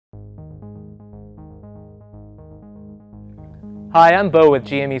Hi, I'm Bo with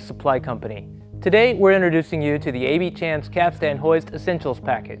GME Supply Company. Today we're introducing you to the AB Chance Capstan Hoist Essentials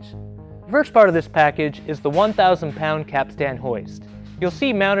package. The first part of this package is the 1,000-pound Capstan Hoist. You'll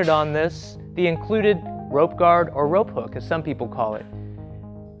see mounted on this the included rope guard or rope hook, as some people call it.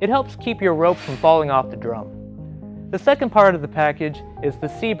 It helps keep your rope from falling off the drum. The second part of the package is the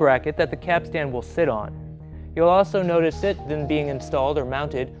C bracket that the capstan will sit on. You'll also notice it then being installed or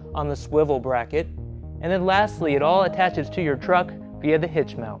mounted on the swivel bracket. And then lastly, it all attaches to your truck via the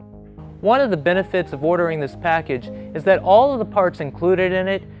hitch mount. One of the benefits of ordering this package is that all of the parts included in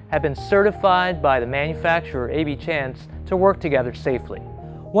it have been certified by the manufacturer, AB Chance, to work together safely.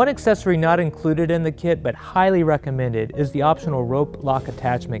 One accessory not included in the kit but highly recommended is the optional rope lock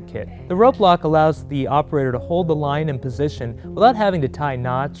attachment kit. The rope lock allows the operator to hold the line in position without having to tie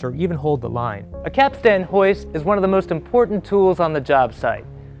knots or even hold the line. A capstan hoist is one of the most important tools on the job site.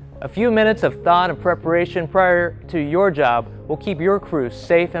 A few minutes of thought and preparation prior to your job will keep your crew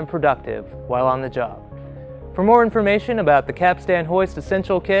safe and productive while on the job. For more information about the Capstan Hoist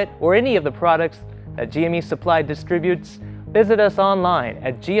Essential Kit or any of the products that GME Supply distributes, visit us online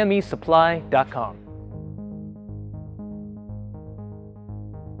at gmesupply.com.